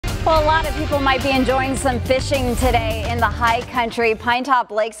Well, a lot of people might be enjoying some fishing today in the high country. Pinetop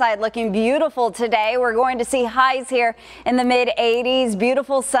Lakeside looking beautiful today. We're going to see highs here in the mid 80s.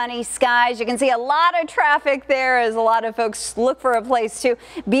 Beautiful sunny skies. You can see a lot of traffic there as a lot of folks look for a place to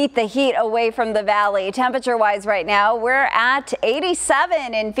beat the heat away from the valley. Temperature wise right now, we're at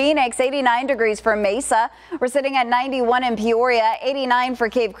 87 in Phoenix, 89 degrees for Mesa. We're sitting at 91 in Peoria, 89 for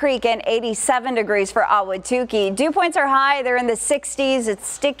Cave Creek, and 87 degrees for Ahwatukee. Dew points are high. They're in the 60s. It's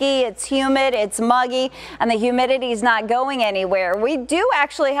sticky. It's humid, it's muggy, and the humidity is not going anywhere. We do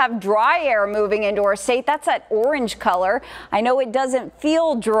actually have dry air moving into our state. That's that orange color. I know it doesn't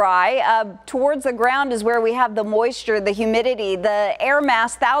feel dry. Towards the ground is where we have the moisture, the humidity. The air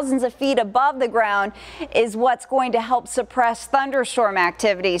mass thousands of feet above the ground is what's going to help suppress thunderstorm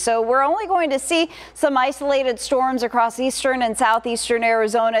activity. So we're only going to see some isolated storms across eastern and southeastern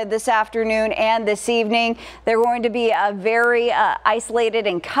Arizona this afternoon and this evening. They're going to be very isolated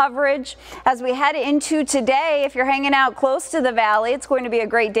and coverage. As we head into today, if you're hanging out close to the valley, it's going to be a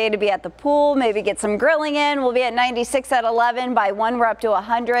great day to be at the pool, maybe get some grilling in. We'll be at 96 at 11. By 1, we're up to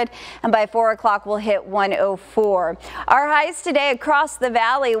 100, and by 4 o'clock, we'll hit 104. Our highs today across the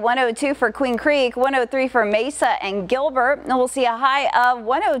valley: 102 for Queen Creek, 103 for Mesa and Gilbert, and we'll see a high of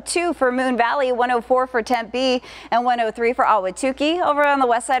 102 for Moon Valley, 104 for Tempe, and 103 for Ahwatukee. Over on the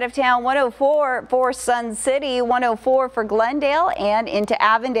west side of town, 104 for Sun City, 104 for Glendale and into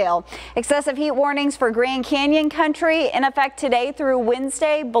Avondale. Excessive heat warnings for Grand Canyon country in effect today through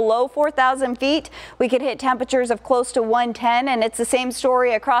Wednesday. Below 4,000 feet, we could hit temperatures of close to 110, and it's the same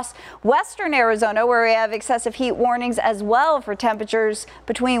story across western Arizona, where we have excessive heat warnings as well for temperatures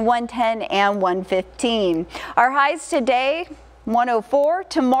between 110 and 115. Our highs today: 104,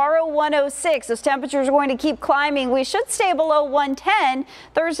 tomorrow 106. Those temperatures are going to keep climbing. We should stay below 110.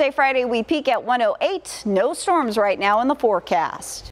 Thursday, Friday, we peak at 108. No storms right now in the forecast.